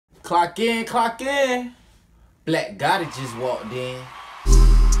Clock in, clock in. Black Gotti just walked in.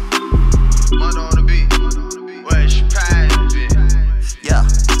 Mud on the beat. Where's your private? Yeah.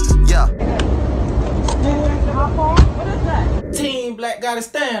 What is that? Team Black Gotti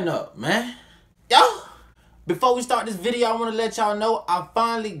stand up, man. Yo, before we start this video, I want to let y'all know I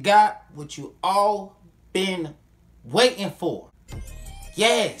finally got what you all been waiting for.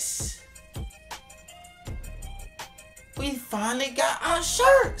 Yes. We finally got our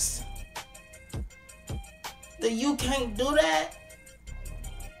shirts. The You Can't Do That.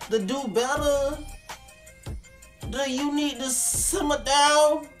 The Do Better. The You Need to Simmer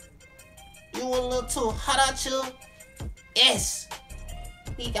Down. You a little too hot out you. Yes.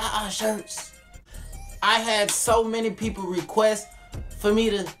 We got our shirts. I had so many people request for me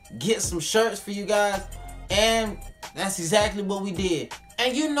to get some shirts for you guys. And that's exactly what we did.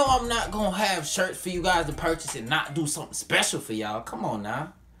 And you know I'm not gonna have shirts for you guys to purchase and not do something special for y'all. Come on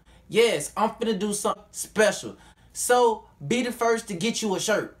now. Yes, I'm finna do something special. So be the first to get you a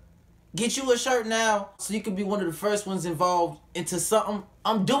shirt. Get you a shirt now so you can be one of the first ones involved into something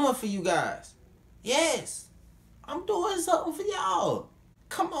I'm doing for you guys. Yes, I'm doing something for y'all.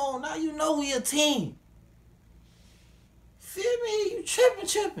 Come on now, you know we a team. Feel me? You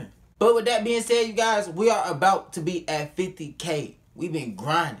tripping. But with that being said, you guys, we are about to be at 50K. We've been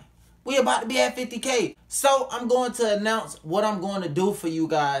grinding. We about to be at 50K. So I'm going to announce what I'm going to do for you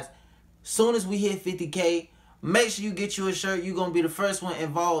guys. Soon as we hit 50K, make sure you get you a shirt. You're going to be the first one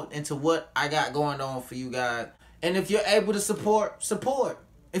involved into what I got going on for you guys. And if you're able to support.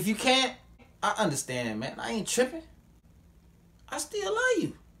 If you can't, I understand, man. I ain't tripping. I still love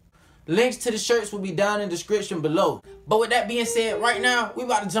you. Links to the shirts will be down in the description below. But with that being said, right now, we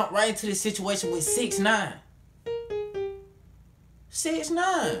about to jump right into this situation with 6ix9ine.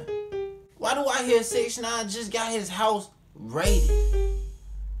 6ix9ine. Why do I hear 6ix9ine just got his house raided?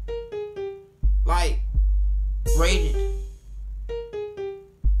 Like, raided.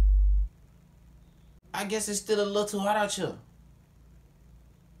 I guess it's still a little too hot out here.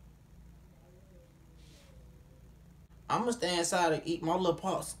 I'm gonna stay inside and eat my little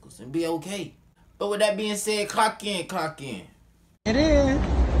popsicles and be okay. But with that being said, clock in. It is.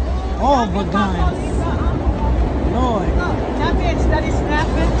 Oh, but guns. Lord. Y'all being steady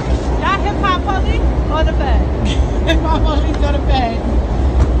snapping. Y'all hip-hop police or the bag? Hip-hop police or the bag?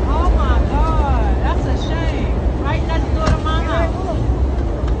 Oh my God, that's a shame. Right next door to my house.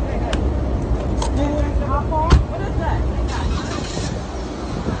 What is that?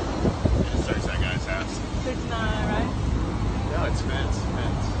 Search that guy's house. 6ix9ine, right? No, it's fence.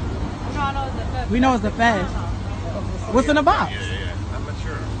 No, I know it's the feds. We know it's the feds. What's in the box? Yeah. I'm not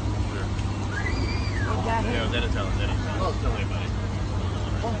sure. Yeah, Then tell him. Oh, don't worry about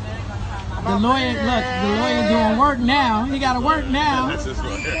it. The lawyer doing work now. He got to work now. That's his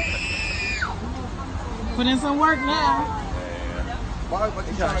lawyer. Put in some work now.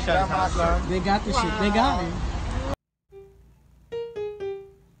 They got the shit. They got it.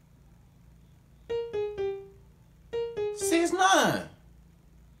 6ix9ine.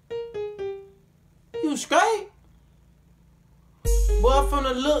 You straight? Boy, from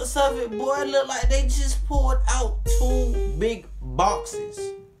the looks of it, boy, it look like they just pulled out 2 big boxes.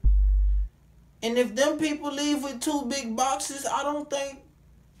 And if them people leave with 2 big boxes, I don't think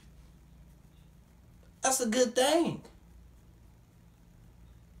that's a good thing.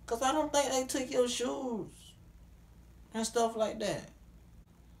 Because I don't think they took your shoes and stuff like that.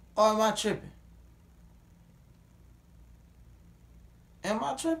 Or am I tripping? Am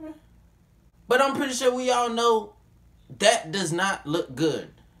I tripping? But I'm pretty sure we all know that does not look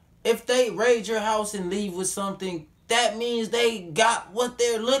good. If they raid your house and leave with something, that means they got what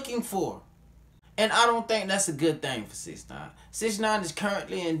they're looking for. And I don't think that's a good thing for 6ix9ine. 6ix9ine is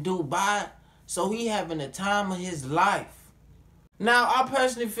currently in Dubai, so he having the time of his life. Now, I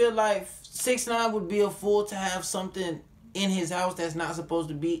personally feel like 6ix9ine would be a fool to have something in his house that's not supposed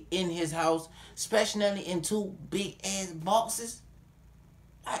to be in his house, especially in 2 big ass boxes.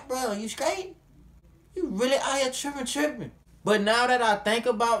 Like, bro, you straight? You really out here tripping. But now that I think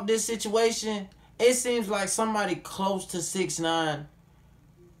about this situation, it seems like somebody close to 6ix9ine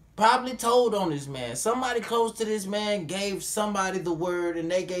probably told on this man. Somebody close to this man gave somebody the word, and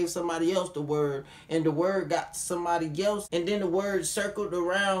they gave somebody else the word, and the word got to somebody else, and then the word circled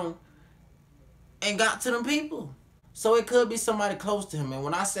around and got to them people. So it could be somebody close to him. And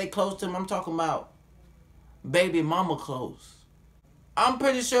when I say close to him, I'm talking about baby mama close. I'm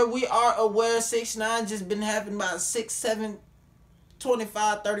pretty sure we are aware 6ix9ine just been having about 6, 7,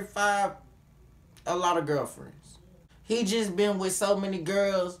 25, 35, a lot of girlfriends. He just been with so many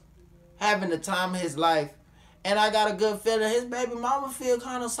girls, having the time of his life. And I got a good feeling his baby mama feel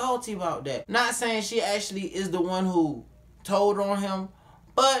kind of salty about that. Not saying she actually is the one who told on him,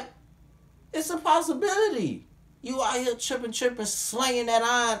 but it's a possibility. You out here tripping, slinging that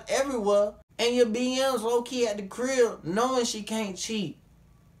iron everywhere, and your BM's low-key at the crib, knowing she can't cheat.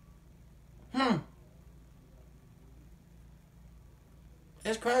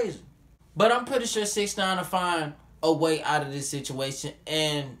 It's crazy. But I'm pretty sure 6ix9ine will find a way out of this situation,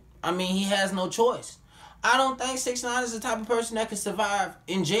 and I mean, he has no choice. I don't think 6ix9ine is the type of person that can survive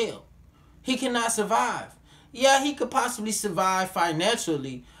in jail. He cannot survive. Yeah, he could possibly survive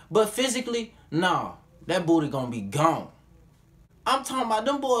financially, but physically, nah, that booty gonna be gone. I'm talking about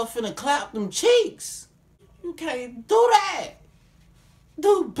them boys finna clap them cheeks. You can't do that.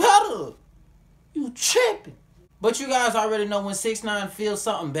 Do better. You tripping. But you guys already know when 6ix9ine feels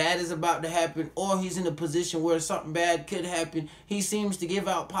something bad is about to happen, or he's in a position where something bad could happen, he seems to give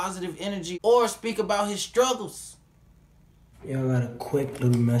out positive energy or speak about his struggles. Yeah, I got a quick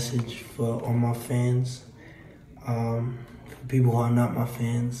little message for all my fans, for people who are not my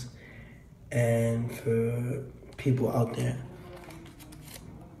fans, and for people out there.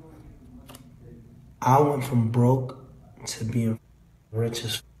 I went from broke to being rich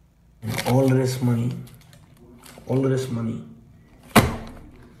as f***. All of this money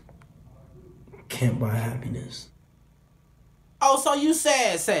can't buy happiness. Oh, so you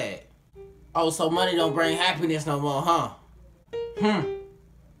sad. Oh, so money don't bring happiness no more, huh?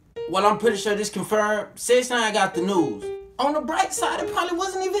 Well, I'm pretty sure this confirmed. 6ix9ine got the news. On the bright side, it probably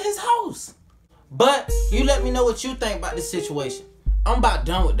wasn't even his house. But you let me know what you think about this situation. I'm about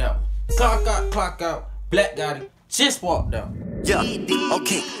done with that one. Clock out. Black got it. Just walked out. Yeah,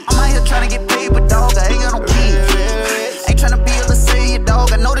 okay. I'm out here trying to get paid, but dog, I ain't got no kids. Ain't trying to be able to say it,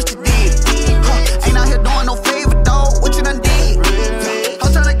 dog. I know that you did. Ain't out here doing no favor, dog. What you done did?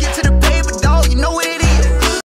 I'm trying to get to the